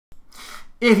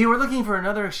If you were looking for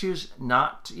another excuse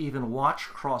not to even watch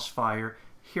Crossfire,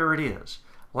 here it is.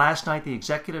 Last night, the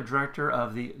executive director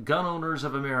of the Gun Owners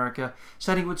of America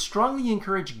said he would strongly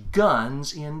encourage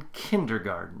guns in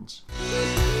kindergartens.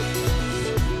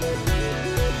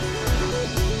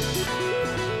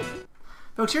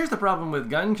 Folks, here's the problem with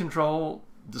gun control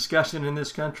discussion in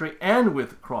this country and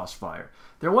with Crossfire.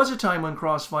 There was a time when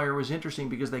Crossfire was interesting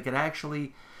because they could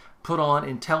actually put on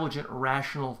intelligent,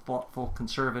 rational, thoughtful,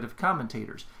 conservative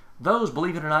commentators. Those,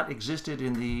 believe it or not, existed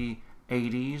in the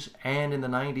 80s and in the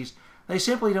 90s. They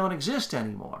simply don't exist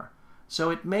anymore. So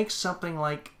it makes something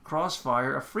like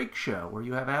Crossfire a freak show where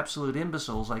you have absolute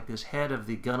imbeciles like this head of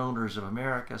the Gun Owners of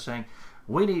America saying,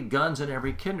 we need guns in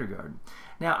every kindergarten.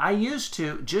 Now, I used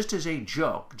to, just as a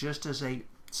joke, just as a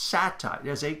satire,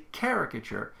 as a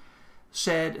caricature,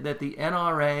 said that the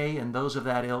NRA and those of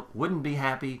that ilk wouldn't be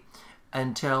happy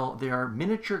until there are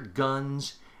miniature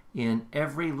guns in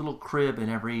every little crib in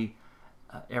every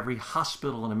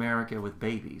hospital in America with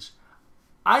babies.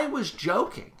 I was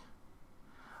joking.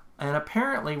 And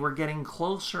apparently we're getting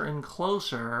closer and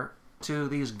closer to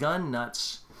these gun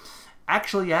nuts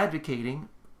actually advocating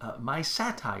my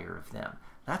satire of them.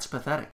 That's pathetic.